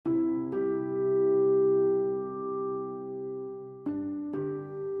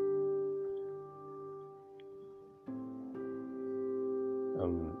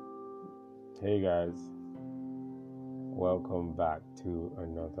Hey guys, welcome back to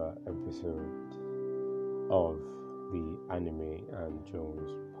another episode of the Anime and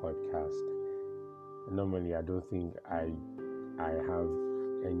Jones podcast. Normally, I don't think I have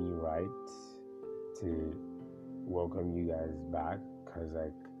any right to welcome you guys back because,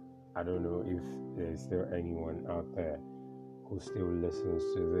 I don't know if there's still anyone out there who still listens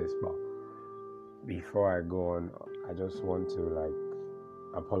to this. But before I go on, I just want to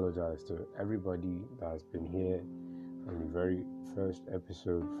apologize to everybody that's been here from the very first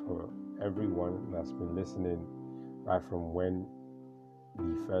episode, for everyone that's been listening right from when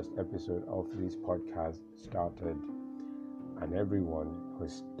the first episode of this podcast started, and everyone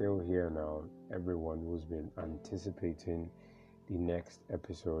who's still here now, everyone who's been anticipating the next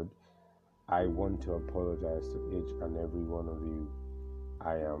episode. I want to apologize to each and every one of you.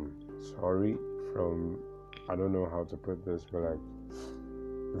 I am sorry I don't know how to put this, but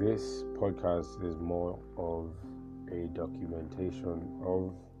this podcast is more of a documentation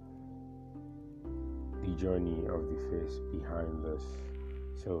of the journey of the face behind this.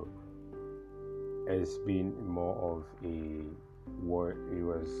 So it's been more of it's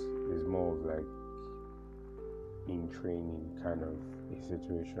more of in training kind of a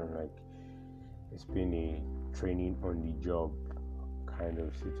situation. It's been a training on the job kind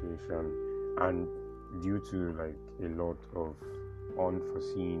of situation, and due to a lot of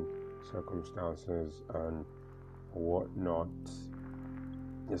unforeseen circumstances and whatnot,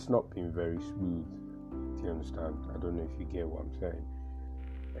 it's not been very smooth. Do you understand? I don't know if you get what I'm saying.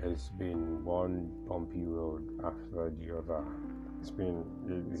 It's been one bumpy road after the other. It's been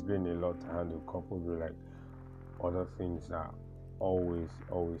a lot to handle, coupled with other things that always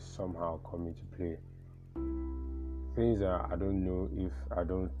somehow come into play. Things that I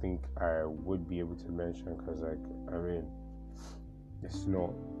don't think I would be able to mention, because it's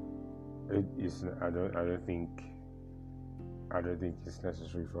not. I don't think it's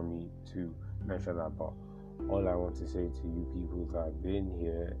necessary for me to mention that. But all I want to say to you people that have been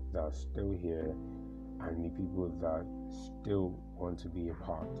here, that are still here, and the people that still want to be a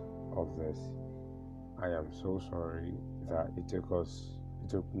part of this, I am so sorry that it took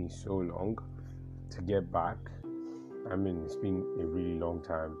me so long to get back. It's been a really long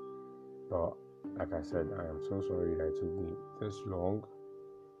time, but like I said, I am so sorry that it took me this long,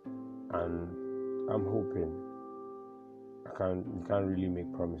 and I'm hoping. You can't really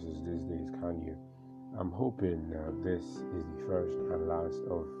make promises these days, can you? I'm hoping this is the first and last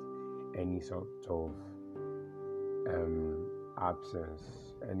of any sort of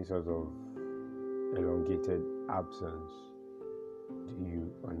absence, any sort of elongated absence. Do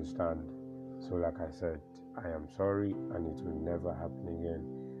you understand? So like I said, I am sorry, and it will never happen again.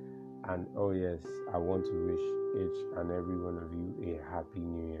 And oh yes, I want to wish each and every one of you a happy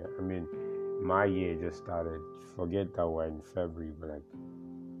new year. My year just started. Forget that we're in February, but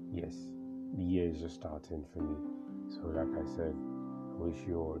yes, the year is just starting for me. So like I said, I wish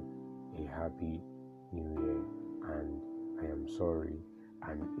you all a happy new year, and I am sorry,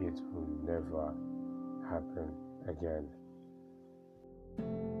 and it will never happen again.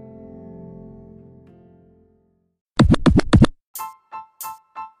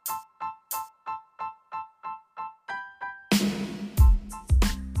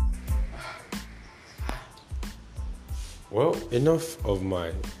 Well, enough of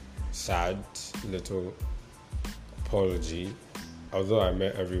my sad little apology, although I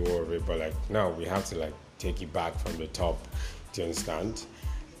meant every word of it, but now we have to take it back from the top. Do you understand?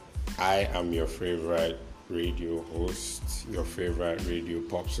 I am your favorite radio host, your favorite radio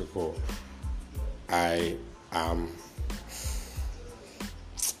popsicle. I am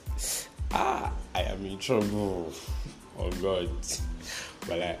in trouble. Oh God.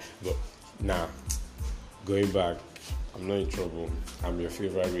 But now, going back, I'm not in trouble. I'm your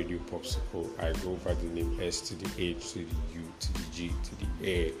favorite radio popsicle. I go by the name S to the H to the U to the G to the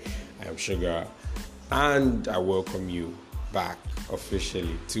A. I am Sugar, and I welcome you back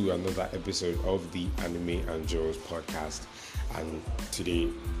officially to another episode of the Anime and Jones podcast. And today,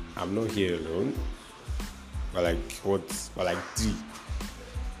 I'm not here alone.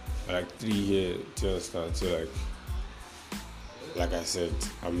 Three here. Do you understand? So like I said,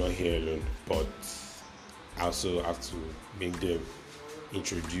 I'm not here alone, but I also have to make them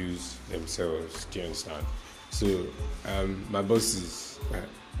introduce themselves. Do you understand? So, my bosses,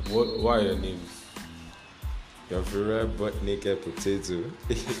 what are your names? Your favorite butt naked potato.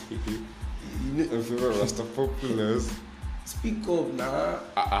 Your favorite Rasta Populars. Speak up now.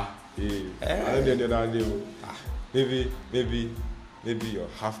 I don't know that name. Maybe your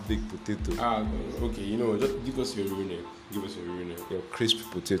half-baked potato. Okay, just give us your real name. Give us your real name. Your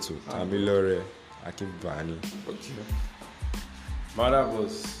crisp potato. Tamilore Akimbani. Okay. Mother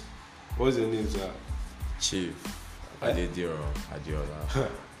boss. What's your name, sir? Chief Adediro Adiola.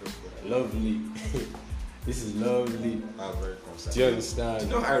 Lovely. This is lovely. I'm very concerned. Do you understand? Do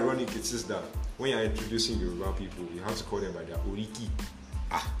you know how ironic it is that when you're introducing Yoruba people, you have to call them by their Oriki?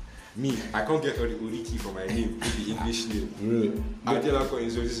 Me, I can't get all the Oriki for my name, the English name. Really? Adela can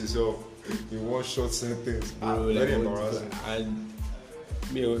introduce himself in one short sentence. Very embarrassing. And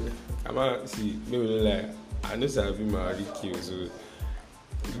me, like, I know that I've been my Ricky, so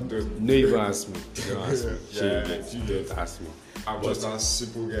no even ask me. Don't ask me. Don't ask me. I'm just a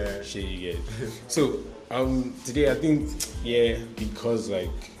simple guy. You get. So today I think because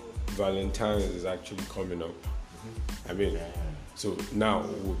like Valentine's is actually coming up. I mean, so now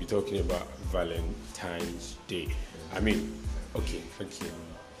we'll be talking about Valentine's Day. I mean, okay.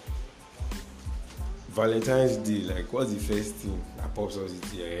 Valentine's Day, like, what's the first thing that pops up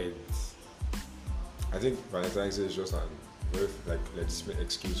into your head? I think Valentine's Day is just a very legitimate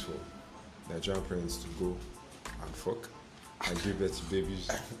excuse for Nigerian parents to go and fuck and give birth to babies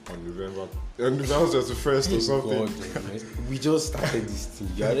on November. And that was just the first or something. God, we just started this thing.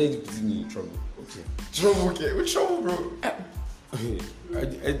 You're already putting me in trouble. Okay. Trouble, okay? What trouble, bro?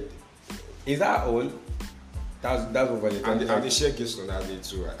 Is that all? That's what Valentine's Day. And they share gifts on that day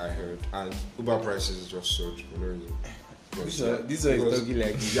too, I heard. And Uber prices just surged for no reason. This one is talking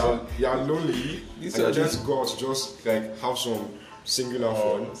like you're lonely. This and one you're just go out to just like have some singular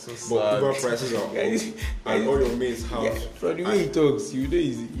fun. So but sad. Uber prices are up, and all your mates have. Yeah, from the way he talks, you know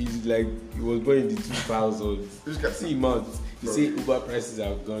he's like he was born in the 2000s. See him out. You say Uber prices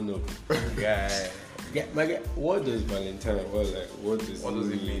have gone up. Yeah, my guy. What does Valentine? What does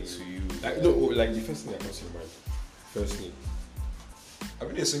it mean to you? Like the first thing that comes to your mind. Firstly, I've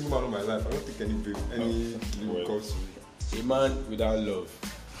been a single man all my life. I don't think any will come to me. a man without love,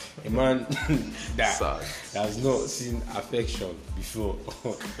 a man that Sad. has not seen affection before.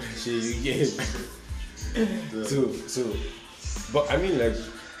 You get. So, but I mean, like,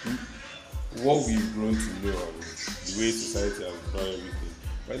 what we've grown to know and the way society has done everything.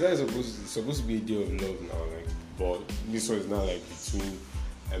 But that is supposed to be a day of love now, like. But this one is not like between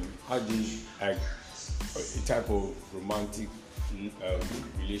like a type of romantic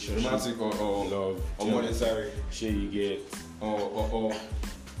relationship, Romantic or love, or monetary. You get. Or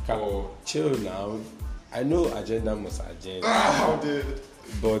Chill now. I know agenda must agenda. how did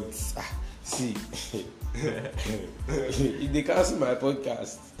But see, if they cancel my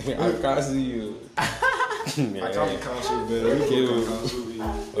podcast, I'll cancel you. I can't be cancelled, man. Okay, Only God can cancel me.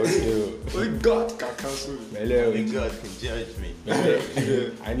 Okay. Only God can cancel me. Only God can judge me.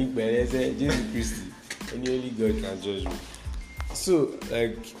 I need better say Jesus Christ. Only God can judge me. So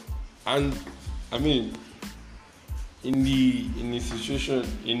like, and I mean, in the situation,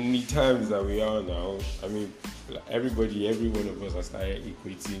 in the times that we are now, I mean, every one of us has started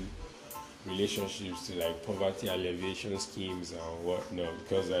equating relationships to like poverty alleviation schemes and whatnot,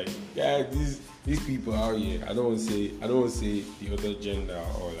 because like these people out here, I don't want to say the other gender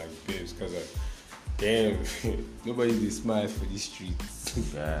or like babes, because like damn, nobody dey smile for the streets.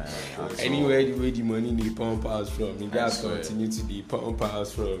 Yeah, Anywhere the way the money they pump out from, the gas continue to be pump out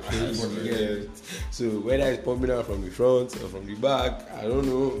from. So whether it's pumping out from the front or from the back, I don't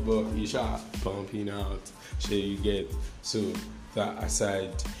know, but it's pumping out. So you get. So that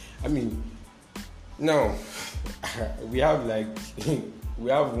aside, I mean, now we have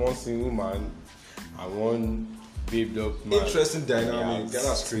one single man and one babed up man. Interesting dynamic. Yeah,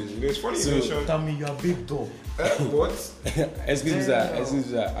 that's crazy. You know, it's funny you mentioned. Tell me you're babed up. What? Excuse me,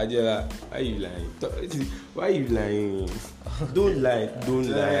 sir. Adela, why are you lying? Why are you lying? Don't lie.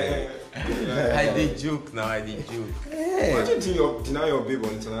 I did joke. Imagine you deny your babe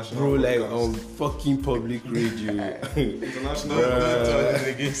on international. Bro, like podcast. on fucking public radio. International. Don't turn it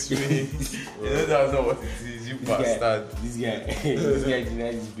against me. You know that's not what it is. You bastard. This guy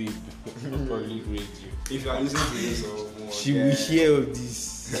denied his babe on public radio. If you are listening to this or more, She will hear of this.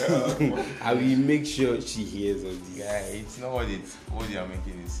 I will make sure she hears of this. Yeah, it's not what you are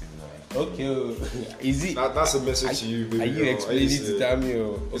making it seem like. Okay, is it? that's a message to you, baby. Are you explaining to Tammy?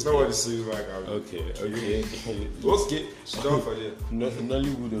 It's not what it seems like. Okay. Okay, sit down for that.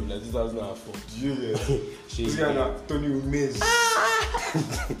 Nollywood of like 2004. Yeah. She This guy na Tony Umez.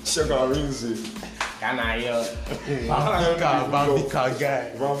 Sugar Rinzi. Can I hear? Bambika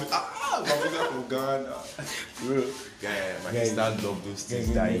guy. Bambika from Ghana. Bro. Yeah, my sister loved those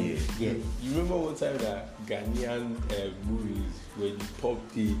things that year. Yeah. You remember one time that Ghanaian movies when you pop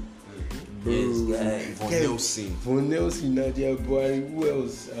the bro. Yes, guy. Von Nelson. Von Nelson, Nadia boy. Who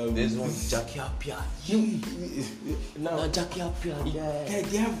else? There's one Jackie Appiah. Now Jackie Appiah. yeah,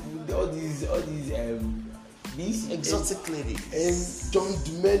 they have all these these Exotic ladies. and John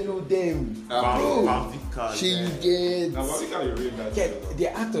DeMello them. Bro, Van Vika. she you get. Now, what kind of read that? Yeah, the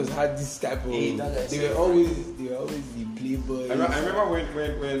actors had this type of. Hey, that they guy's were so always the playboys. I remember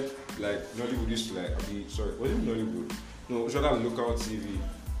when like Nollywood used to like be sorry, was it Nollywood? No, it was rather local TV,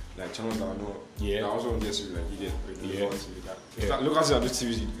 like channels that are not. Yeah. That also on DSTV, like you get Yeah. local TV. That local TV, those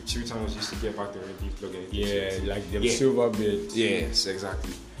TV channels used to get back there and they plug anything. Yeah, like them Yeah. silver beds. Yes,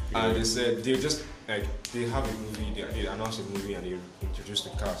 exactly. Yeah. And they said they just like they have a movie, they announced a movie and they introduced the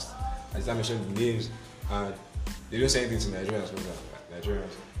cast. As I mentioned the names and they don't say anything to Nigerians.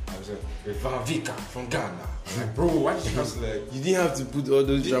 Nigerians. I was like, Van Vika from Ghana. I'm like, bro, why did you just like You didn't have to put all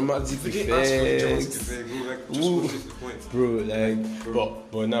those dramatic we didn't ask for the dramatic effects. effect, we were like just Ooh. go to the point. Bro, like, Bro.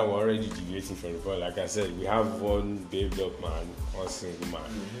 but now we're already deviating from the point. Like I said, we have one babed up man, one single man.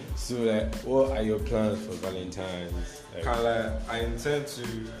 So, like, what are your plans for Valentine's? Like, Kinda like I intend to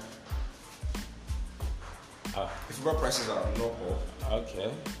if football prices are not up,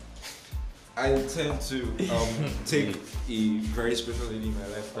 okay. I intend to take a very special lady in my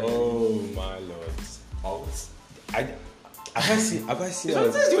life. Oh my lord. Out. Have I seen Valentine's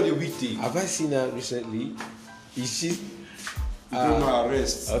her? Day on a weekday. Have I seen her recently? Is she? You don't know her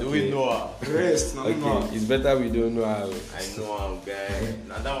rest. Okay. Do we know her? Rest, no, Okay, no. it's better we don't know her. I know her, guy.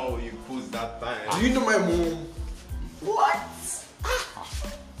 Now that one you post that time. Do you know my mom? What?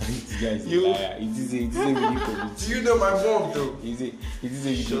 This guy is a You- liar. It is a video community. Do you know my mom though? It is a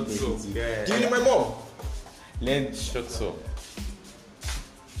video Shut up, community. guy. Do you know my mom? Shut up.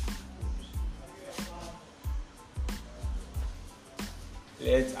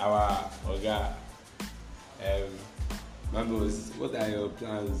 Let our Oga, Mambos, what are your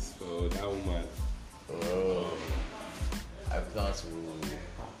plans for that woman? Oh, I plan to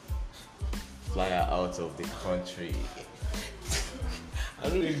fly her out of the country. I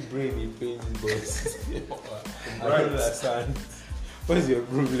don't really brain the pains, but I don't understand. What's your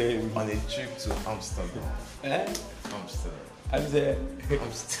problem? On a trip to Amsterdam. Eh? Amsterdam. I'm there.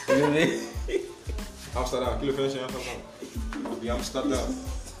 Amsterdam. Amsterdam, kilo finish in Amsterdam. Be Amsterdam.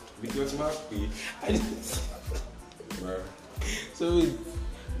 Be going to my feet. So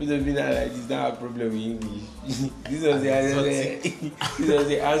we don't be like this. Not a problem with English. This was the answer. This was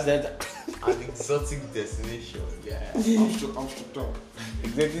the answer. An exotic destination. Yeah. Amsterdam.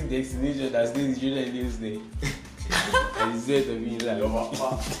 Exactly destination that stays children in this day. And it's way to be like. Come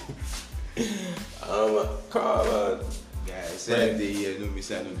on. Yeah, say the year no me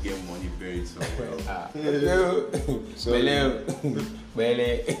say I don't get money buried somewhere. Hello. Hello.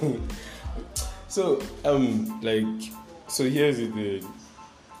 So like, so here's the thing.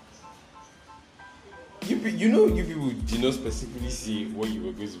 You know, you people did not specifically say what you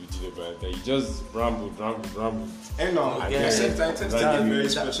were going to be doing about that. You just rambled. And now, Yeah. I said I intend to take a very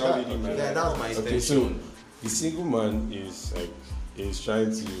special lady in my Yeah, life. that was my Okay, so intention. the single man is like trying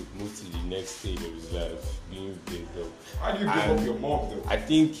to move to the next stage of his life, being big up. How do you give up your mom though? I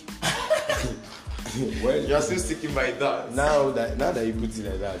think. Well, You're still sticking by that. now that you put it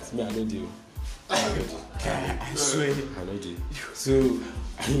like that, me I know deal. I swear. I know deal. So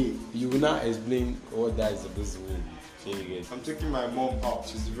you will now explain what that is supposed to mean. Can you get? I'm taking my mom out.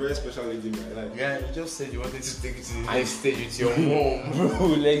 She's a very special lady in my life. Yeah, you just said you wanted to take it to the next stage with your mom. Bro,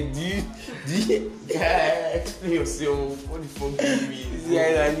 like do you Yeah, explain yourself. What the fuck do you mean? this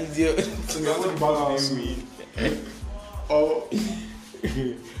guy I need you. So now what about you mean? Oh,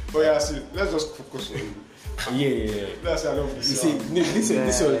 oh yeah. See, let's just focus on you. Yeah. Let's say I don't You see, no, this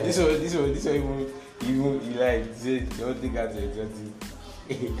one even you like say don't take out the exotic.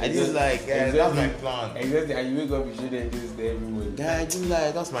 I just like, that's my plan. Exactly, and you wake up, you should do this day every morning. Yeah, I do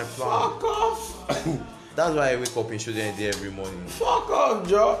like, that's my plan. Fuck off! That's why I wake up in Children's Day every morning. Fuck off,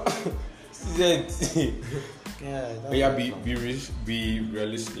 Joe! Yeah, Yeah, be realistic. Be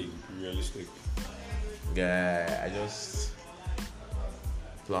realistic. Yeah, I just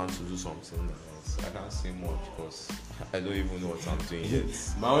plan to do something else. I can't say much because I don't even know what I'm doing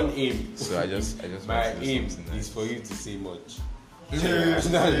yet. My own aim. So I just My want to do aim something is else. for you to say much. I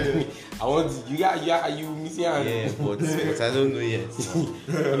want you missing out. Yeah, but I don't know yet. You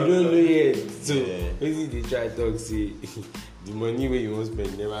don't know yet. So Yeah. basically they try to talk say the money where you want to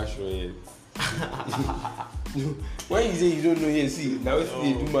spend never show yet. When you say you don't know yet, see now what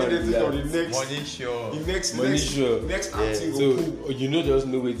they do And man then is think of that the next, Money sure. the next, money next, sure. next Yeah. acting. So So, you know just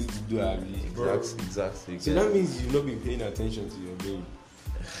know what to do, Abi. Exactly. So that means you've not been paying attention to your brain.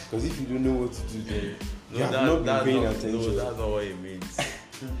 Because if you don't know what to do, then you have not been paying attention. No, that's not what it means.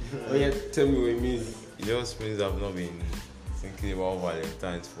 Oh yeah, tell me what it means. It just means I've not been thinking about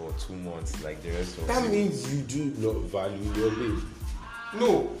Valentine's for 2 months like the rest of That you. means you do not value your babe.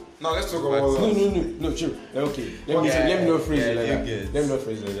 No. Now let's talk But- about No, chill. Okay, let Okay, me not phrase yeah, it like you that. get. Let me not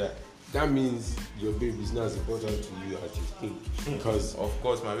phrase it like that. That means your babe is not as important to you as you think. Because Of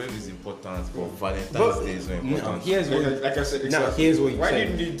course, my baby is important, but Valentine's Day is not now, important. here's what like I said, now exactly. here's what you Why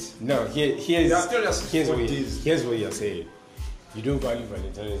said. do you need? No, here's They are still just here's 4 what days. here's what you're saying. You don't value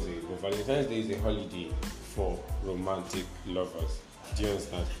Valentine's Day, but Valentine's Day is a holiday for romantic lovers. Do you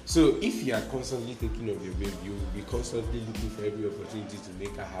understand? So if you are constantly thinking of your babe, you will be constantly looking for every opportunity to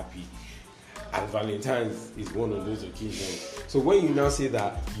make her happy. And Valentine's is one of those occasions. So when you now say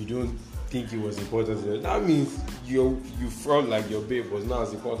that you don't think it was important to you, that means you felt like your babe was not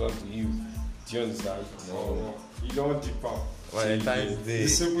as important to you. Do you understand? No, you don't deep out. Valentine's Day. The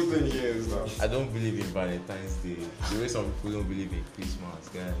simple thing here is that I don't believe in Valentine's Day. The way some people don't believe in Christmas,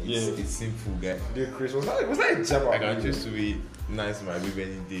 guy. It's simple, guy. the Christmas was that a jab I at can me? choose to be nice to my baby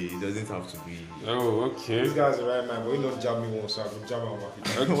any day. It doesn't have to be. Oh, okay. This guy's the right man, but he not jab me once, so I can jab him on my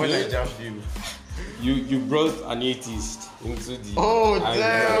feet. When I jump you. You brought an atheist into the. Oh, and,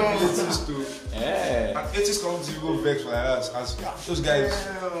 damn. Atheists too. Yeah. And atheists come to you go vex like that. As those guys,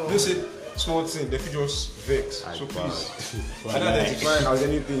 they say small thing, they feel just vex. I So bet. please, I don't identify as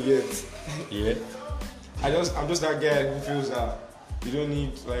anything yet. Yeah. I'm just that guy who feels that you don't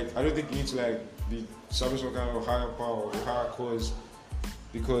need I don't think you need to be serving some kind of higher power or higher cause,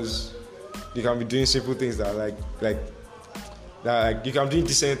 because you can be doing simple things that you can do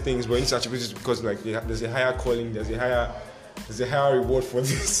decent things, but you need to attribute it because there's a higher calling, there's a higher reward for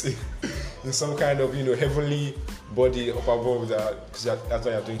this in some kind of heavenly body up above that, because that's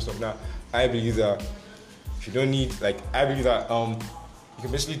why you're doing stuff. Now I believe that if you don't need I believe that you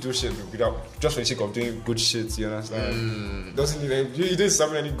can basically do shit without just for the sake of doing good shit. You understand? Doesn't need you didn't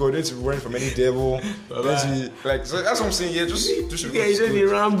serve any God, you don't need to be running from any devil. So that's what I'm saying. Yeah, just do shit. Yeah, you don't need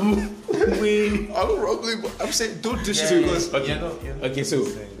ramble. I'm not wrongly, but I'm saying don't do shit because Okay. You're not Okay, so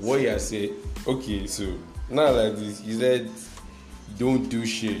what you are saying? Okay, so now like this, you said don't do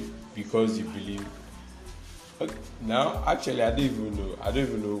shit because you believe. Okay, now actually I don't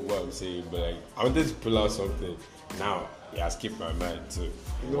even know what I'm saying, but I wanted to pull out something. Now it has skipped my mind too.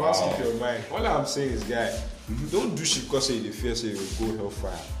 you know, ask your mind. What I'm saying is, guy, don't do shit because you fear say you will go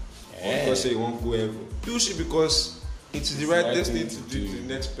hellfire, or because you won't go heaven. Do shit because it's the right thing to do to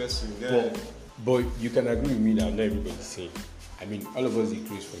the next person. Yeah. But you can agree with me that not everybody's same. I mean, all of us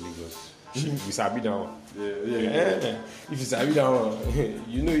increase for Lagos. We sabi that one. Yeah. If you sabi that one,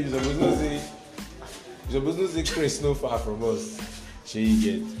 you're supposed to say Chris no far from us. Shall you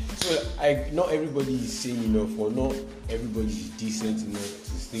get? So not everybody is sane enough, or not everybody is decent enough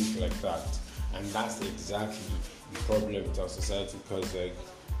to think like that. And that's exactly the problem with our society, because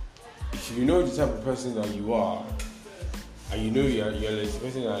if you know the type of person that you are, and you know you're like the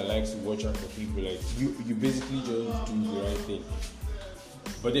person that likes to watch out for people, you basically just do the right thing.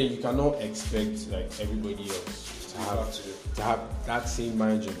 But then you cannot expect everybody else to have that same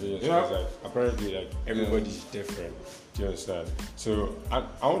mind of yours. Yeah. Apparently everybody's different. Do you understand? So I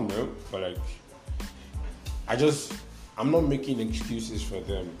don't know, but I'm not making excuses for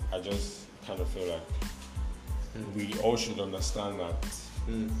them. I just kind of feel like we all should understand that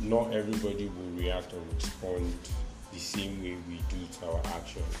not everybody will react or respond the same way we do to our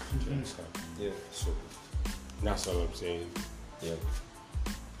actions. Do you understand? Yeah. So that's all I'm saying. Yeah.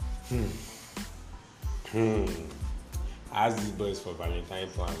 Ask these boys for Valentine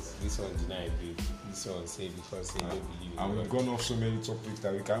plans. This one deny babe. This one say because they don't believe in And we've God. gone off so many topics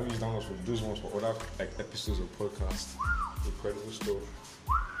that we can use down for those ones for other episodes of podcast. Incredible stuff.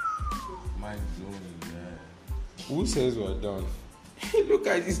 Mind blowing, yeah. Who says we're done? Look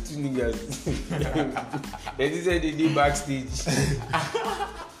at these two niggas. They just said they did backstage.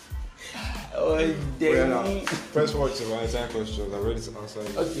 Oh, damn. First watch the Valentine questions. I'm ready to answer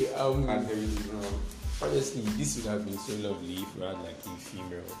it. Okay, And everything. honestly, this would have been so lovely if we had a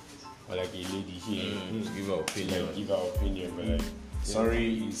female or a lady here To give our opinion. give our opinion, but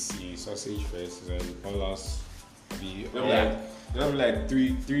sorry, it's the sausage fest and all us be There were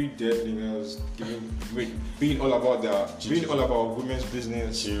three dead niggas being all about women's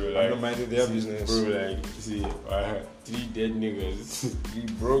business. Chill, and not minding their business. Bro, see, 3 dead niggas, 3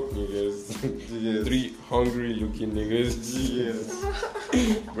 broke niggas, Yes. 3 hungry looking niggas. Yes.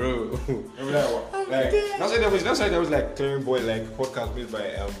 Bro. That's why there was Clearing Boy podcast made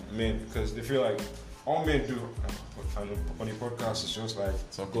by men, because they feel like all men do on the podcast is just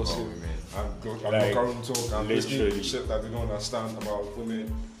Talk gossip about women. and current talk and basically literally. shit that they don't understand about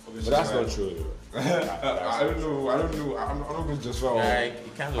women. But that's not true though. I don't know. I'm not going to justify. Like,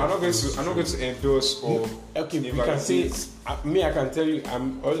 it kind of I'm not going to endorse or. Okay, we can say. I can tell you.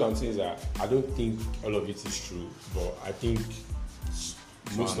 All I'm saying is that I don't think all of it is true, but I think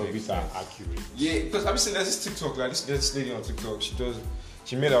most of it are accurate. Yeah, because I've seen there's this TikTok, like this lady on TikTok.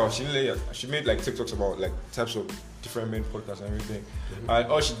 She made like TikToks about like types of different men podcasts and everything. And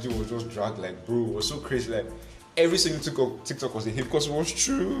all she did was just drag, like, bro, it was so crazy. Like every single TikTok was a hit because it was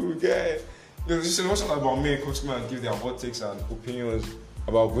true. Yeah, this is also about men come and give their hot takes and opinions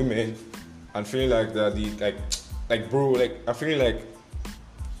about women, and feeling like like bro, like I feel like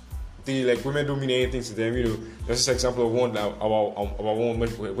the like women don't mean anything to them. You know, there's this example of one about one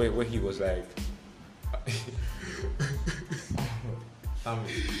where he was like. Calm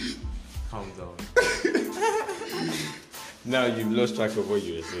down. Now you've lost track of what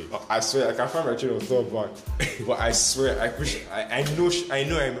you were saying. I swear I can find my train of thought back, but I swear I know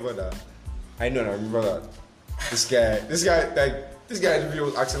I remember that. I remember that. This guy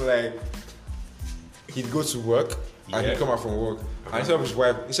was acting like he'd go to work and he'd come out from work and instead of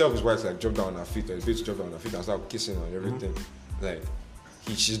his wife like jump down on her feet, or his bitch jump down on her feet and start kissing her and everything, like.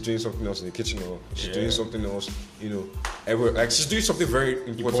 She's doing something else in the kitchen, or she's doing something else, you know. Like she's doing something very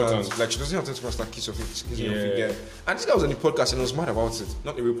important. Like she doesn't have time to start kissing her feet. Yeah. And this guy was on the podcast and he was mad about it.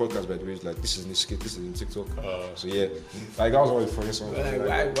 Not a real podcast, by the way. Like this is in the skit, this is in TikTok. So yeah, like that was one of the funniest songs. Why?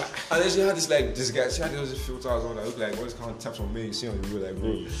 And then she had this guy. She had those filters on that looked like all these kind of taps on me. You see on the video, like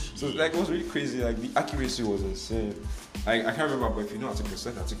bro. So like it was really crazy. Like the accuracy was insane. I can't remember, but if you know how to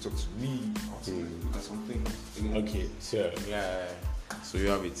send that TikTok to me, or something. Okay, so yeah. So you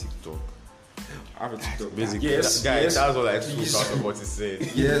have a TikTok. I have a TikTok. Basically, yes, that's what I took out of what he said.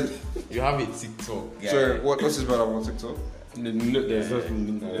 Yeah. You have a TikTok. Yeah. So what's this about on TikTok? No, there's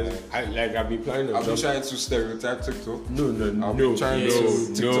nothing. I've been planning on. I've been trying to stereotype TikTok. No. I've been trying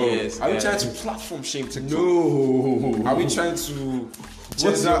to TikTok. Yes, I've been trying to platform shame TikTok. No. I've been trying to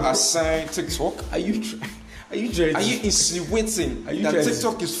gender assign TikTok. Are you insinuating that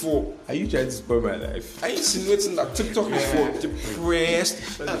TikTok is for? Are you trying to spoil my life? Are you insinuating that TikTok is for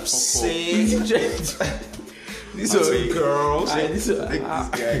depressed, upset? These are girls. This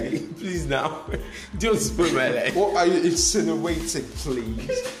guy. Please now, don't spoil my life. What are you insinuating, please?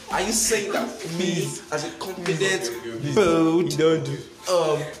 Are you saying that me, as a confident, bold, young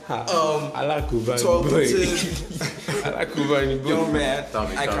man,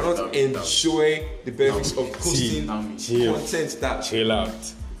 I cannot enjoy the benefits of posting content that? Chill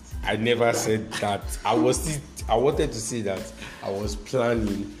out. I never said that. I wanted to say that I was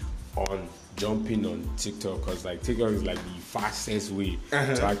planning on jumping on TikTok because like TikTok is like the fastest way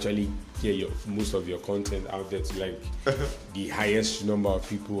to actually get most of your content out there to like the highest number of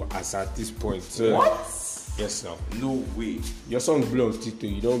people as at this point. So, what? Yes, now. No way. Your song blow on TikTok,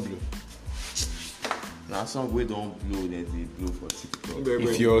 you don't blow. Now song we don't blow, then they blow for TikTok.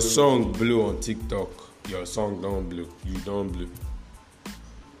 If your song blow on TikTok, your song don't blow. You don't blow.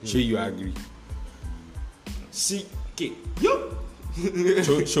 Sure, you agree? CK. Yo.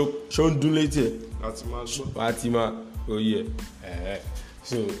 Show do later. That's my Fatima. Oh yeah.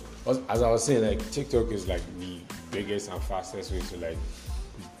 So as I was saying, like TikTok is like the biggest and fastest way to like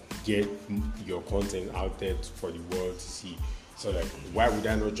get your content out there for the world to see. So like, why would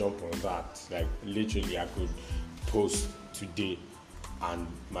I not jump on that? Like literally, I could post today, and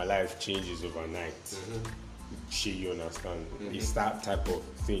my life changes overnight. Sure, you understand? It's that type of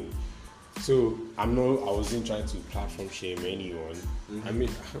thing. So I wasn't trying to platform shame anyone. I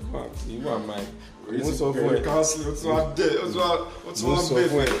mean, you are my most of when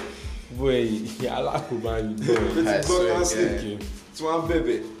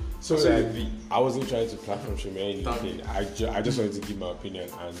So like, I wasn't trying to platform shame anything. I just wanted to give my opinion,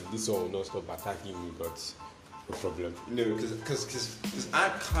 and this one will not stop attacking me, but no problem. No, because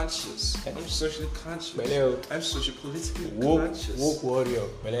I'm conscious. I'm socially conscious. I'm socially politically conscious. Woke warrior.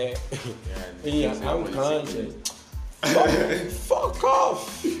 I'm conscious. Fuck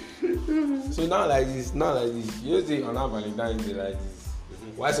off. So now like this. You see on our Valentine's Day like this.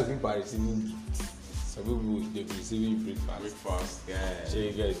 Why some people are receiving gifts? Some people they'll be receiving breakfast. Yeah. So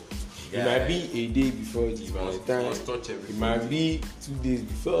you get. It might be a day before it's Valentine's. It might be 2 days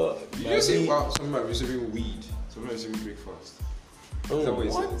before. You just say some might be receiving weed. Some might be receiving breakfast. Oh,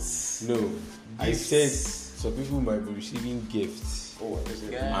 what? No. I said some people might be receiving gifts. Oh,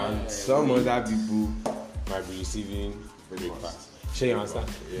 and some other people might be receiving breakfast. Sure, you understand?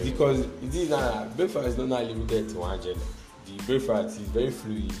 Yeah. Because it is not breakfast is not limited to one gender. The breakfast is very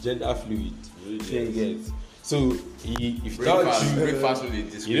fluid, gender fluid. Sure, you get. So if you thought you breakfast will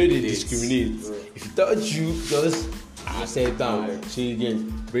discriminate. If you thought you just sit down, sure, you get.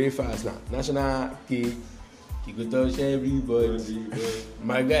 very fast now. National cake, you go touch everybody.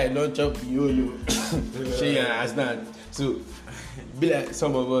 My guy, don't chop you. She understand. So, be like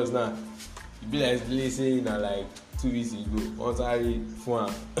some of us now. Be like listening like 2 weeks ago. Once I read for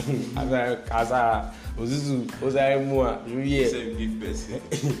as I was I more. Yeah. Same big person.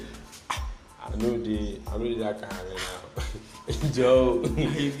 I know that kind of now. Joe.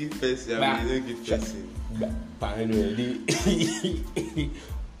 You give person, I mean, you don't give person. But anyway,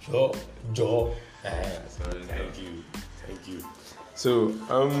 Joe. Thank you. So,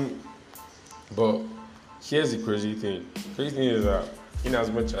 but here's the crazy thing. Crazy thing is that, in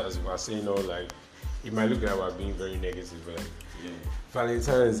as much as we are saying all like, it might look like we're being very negative, but like,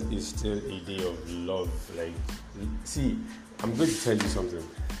 Valentine's is still a day of love. Like, see, I'm going to tell you something.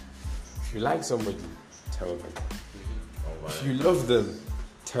 If you like somebody, tell them. If you love them,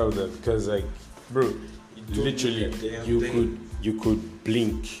 tell them. Because like, bro, literally, you could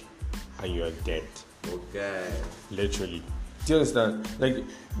blink and you are dead. Okay. Literally. Do you understand? Like,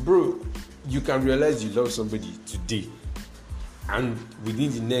 bro, you can realize you love somebody today, and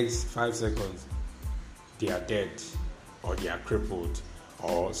within the next 5 seconds, they are dead, or they are crippled,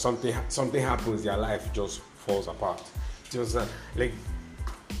 or something happens, their life just falls apart. Do you understand? Like,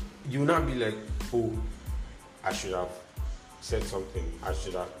 you will not be like, oh, I should have said something.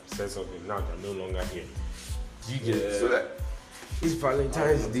 Now they're no longer here. Do you get it? So that it's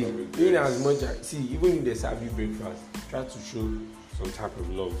Valentine's Day. In as much as, see, even if they serve you breakfast, try to show some type of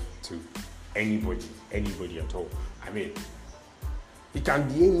love to anybody at all. I mean, it can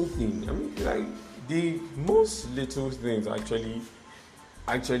be anything. I mean, like, the most little things actually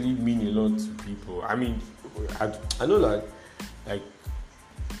mean a lot to people. I mean, I know that like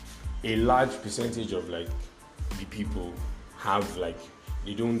a large percentage of like the people have like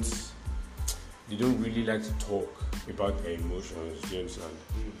they don't really like to talk about their emotions. Do you understand?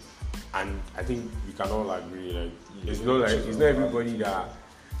 And I think we can all agree like it's not everybody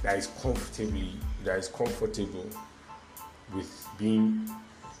that is comfortable with being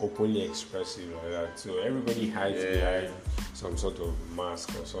openly expressive like that. So everybody hides behind some sort of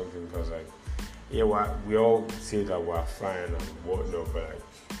mask or something, because like we all say that we're fine and whatnot, but like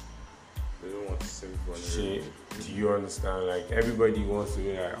they don't want to sing for shit. Do you understand? Like everybody wants to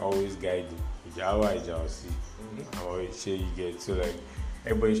be like always guiding. I'm always sure you get. So like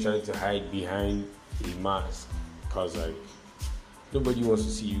everybody's trying to hide behind a mask, because like nobody wants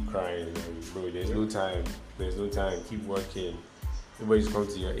to see you crying. Like, bro, there's no time. Keep working. Everybody's come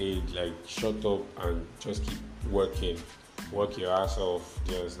to your aid. Like, shut up and just keep working. Work your ass off.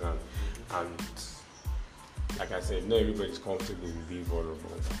 Do you understand? And like I said, not everybody's comfortable with being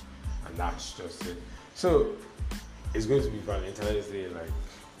vulnerable, and that's just it. So it's going to be Valentine's Day, like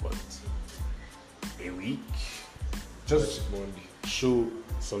what? A week? Just show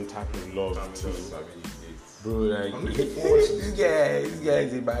some type of love to. Bro, like, this guy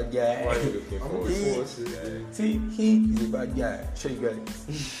is a bad guy. Why are you looking forward to it? See, he is a bad guy. Show you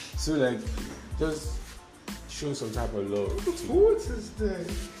guys. So, like, just show some type of love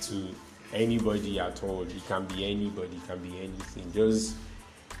to anybody at all. It can be anybody, it can be anything. Just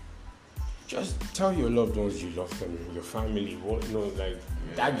tell your loved ones you love them, your family,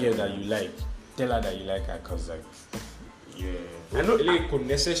 that girl that you like, tell her that you like her, because, like, I know it could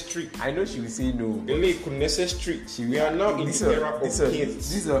necessary. I know she will say no. It could necessary. We are now in the era of hints.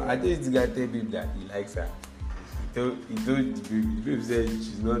 I think this guy tell babe that he likes her. He told the babe. The babe said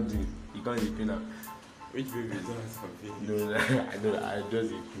she's not doing. He can't pay now. Which baby is that? No, I know. I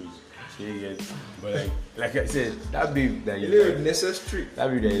just a cruise. She gets, but like I said, that babe that you like, necessary. That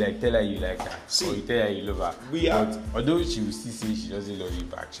babe that you like, tell her you like her. See, or you tell her you love her. Although she will still say she doesn't love you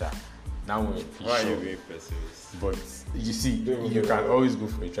back, now when why are you being pessimist? But you see, you can always go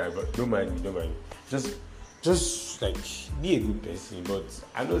for a try. But don't mind me. Just like be a good person. But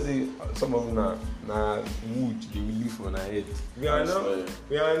I know some of them na mood they will leave on our head. We are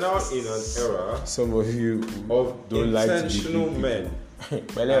now in an era. Some of you of don't like to be intentional men.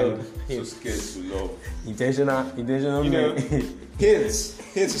 But so scared to love. Intentional men.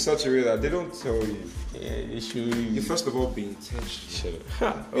 Hints in such a way that they don't tell you. Yeah, they show you. You first of all be intentional.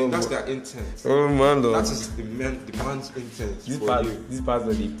 That's their intent. Oh man, that is the man's intent. This part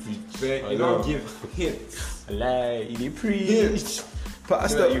that they preach. You don't give hints. Lie, they preach. Hints.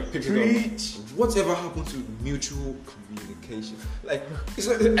 Pastor, you pick preach. Whatever happened to mutual communication? Like, it's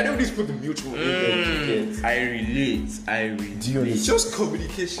like I don't need to put the mutual in there. I relate. It's just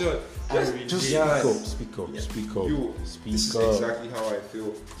communication. Just speak up. This is exactly how I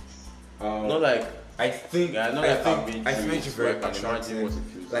feel. Not like I find you very attractive. What it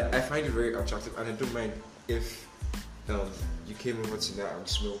feels like I find you very attractive, and I don't mind if you came over tonight and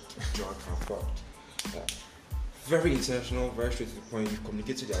smoked, drank, and fucked. Very intentional, very straight to the point. You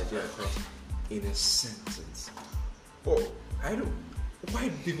communicated the idea across in a sentence. Oh, I don't. Why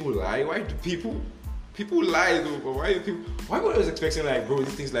do people lie? Why do people lie though? But why do people? Why were always expecting like, bro,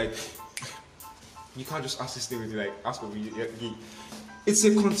 these things like you can't just ask this thing with you, like ask what you. It's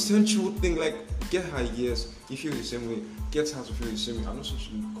a consensual thing. Like get her yes, you feel the same way. Get her to feel the same way. I'm not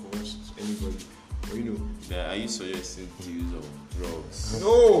sexually coerced anybody. But you know. Yeah, are you suggesting the use of drugs?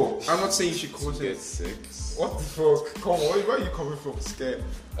 No, I'm not saying you should coerce Get it. sex. What the fuck? Come on, where are you coming from? Scared.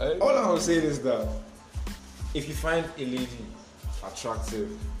 All I'm saying is that if you find a lady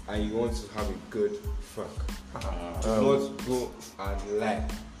attractive and you want to have a good fuck, do not go and lie.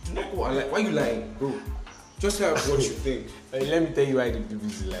 Do not go and lie. Why are you lying, bro? Just tell us what you think. Let me tell you why the people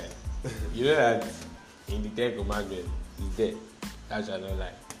lie. You know that in the 10 commandments, it's there. That shall not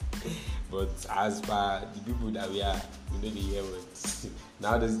lie. But as per the people that we are, we know the hear words.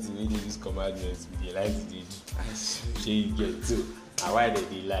 Now that's the way they use commandments, we lie to the share you get too. And why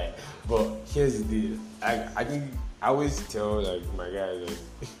they lie? But here's the deal. I think I always tell like my guys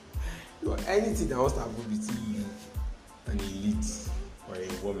like, you know, anything that wants to happen between you and a lead or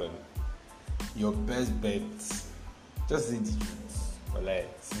a woman, your best bet, just say the truth. Or like,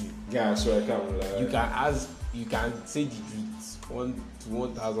 see, Yeah, so I can't lie. you can say the truth 1 to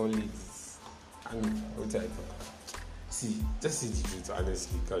 1,000 ladies. And what I talk. See, just say the truth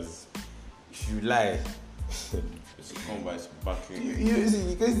honestly, because if you lie, It's a come by backing. you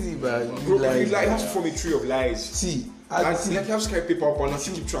see, because Bro, you lie, you have to form a tree of lies. See, And I see, like you have to carry paper up and have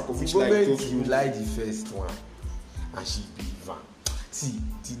to keep track of which the lie moment goes you to. lie the first one, and she believe am. See,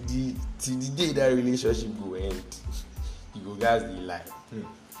 till the day that relationship go end, you go guys dey lie.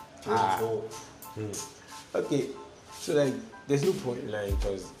 Okay, so like there's no point in lying,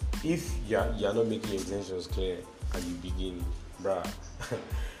 because if you're not making your intentions clear and you begin, bruh,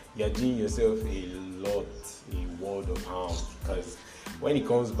 you're doing yourself a world of harm, because when it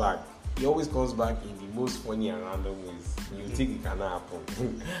comes back, it always comes back in the most funny and random ways. You think it cannot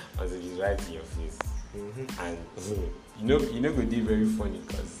happen until it's right in your face. And you know go dey very funny,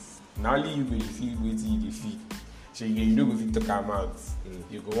 because not only you go feel wetin you dey feel, so you no go fit talk am out.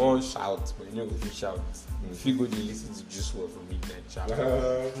 You go wan shout, but you no go fit shout. You fit go dey lis ten to Juice WRLD for midnight shout.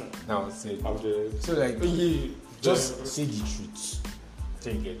 Now say so like just say the truth.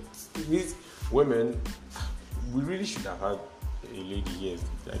 Take it. It means women, we really should have had a lady here.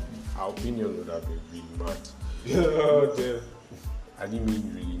 Like our opinion would have been really mad. I didn't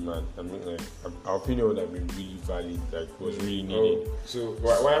mean really mad. I mean like our opinion would have been really valid. Like was really needed. So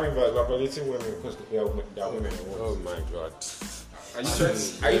why I mean by validating women? Because they are women. Oh my God. Are you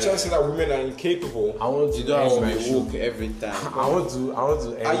trying to say that women are incapable? I want You to don't have end my to be show. woke every time. I want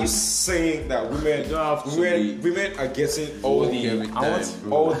to end. Are you saying that women You don't have to women are getting all woke the every I time, want-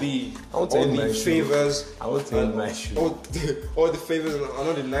 bro. all to end my the show. favors? I want to end my show. all the favors and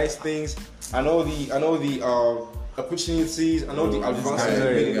all the nice things and all the opportunities and all the advances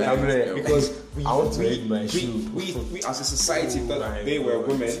made in life, because I want to end my show. we as a society Oh that my they were God.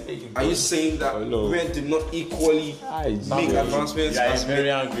 women. Are you saying that Oh, no. women did not equally make advancements You are a as very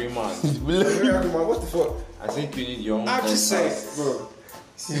men? angry man. What the fuck? I think you need your own. I'm just saying, podcast. bro.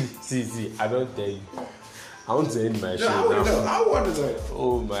 See, I don't tell you. I want to end my show No, I want to know. now. I want to know.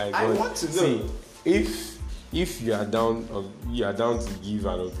 Oh my I God. want to know. See, if you are down to give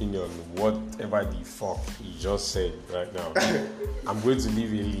an opinion on whatever the fuck you just said right now, I'm going to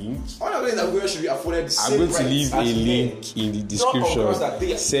leave a link. All I'm saying is that women should be afforded the I'm same going to rights leave a as men. link in the Not description. because that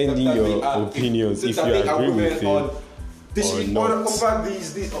they- Send in that they your are- opinions if that you they are agree women with on- it. They should or be not. over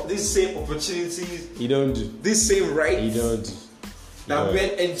these same opportunities, You don't do. these same rights You don't do. that men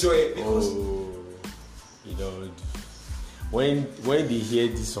enjoy, because You don't do. When they hear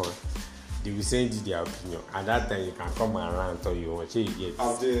this one, they will send you their opinion. At that time, you can come around and tell you what you get.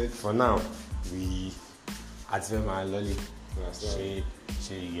 I'm dead. For now, we at my lolly. That's right.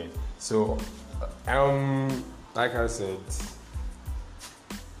 She get. So, like I said,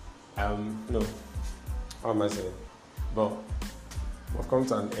 no, how am I saying? But we've come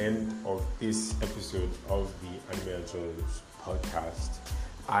to an end of this episode of the Anime Jones podcast.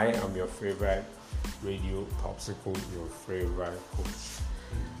 I am your favorite radio popsicle, your favorite host.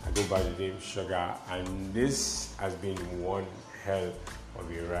 I go by the name Sugar, and this has been one hell of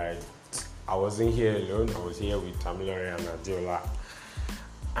a ride. I wasn't here alone. I was here with Tamilore and Adiola,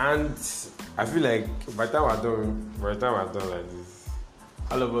 and I feel like by the time I'm done like this,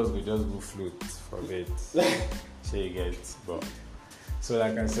 all of us will just go float for a bit. So you get, but so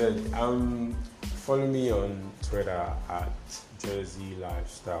like I said, follow me on Twitter at Jersey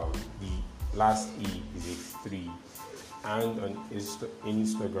Lifestyle. The last E is a 3, and on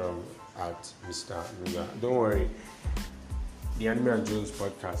Instagram at Mr. Nuga. Don't worry, the Anime and Jones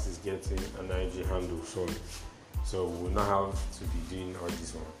podcast is getting an IG handle soon, so we'll not have to be doing all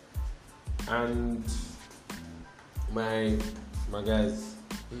this one. And my guys,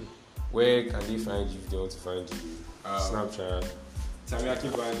 where can they find you if they want to find you? Snapchat. Tamiaki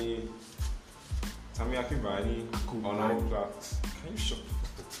Bani on all platforms. Can you shut up?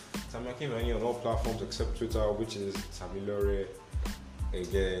 Tamiaki Bani on all platforms except Twitter, which is Tamilore.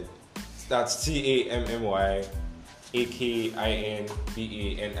 Again, that's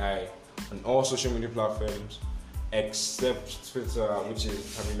TAMMYAKINBANI on all social media platforms except Twitter, which is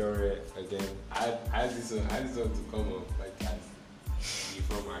Tamilore. Again, I just want to come up like that. You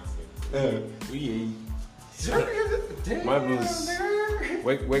from accent. My bros,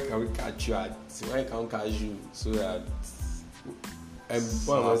 where can we catch you at? Where can we catch you so that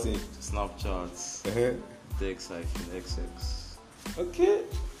what am I saying? Snapchat, Dex-XX. Okay,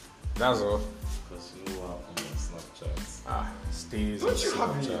 that's all. Because you know what happened on Snapchat. Stays don't on you have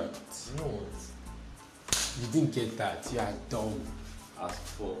Snapchat. it? No. You didn't get that. You are dumb. As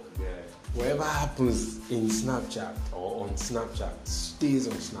fuck, guy. Whatever happens in Snapchat or on Snapchat stays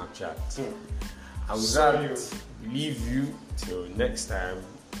on Snapchat. I will leave you till next time.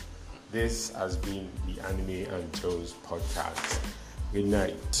 This has been the Anime and Jones podcast. Good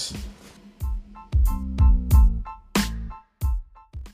night.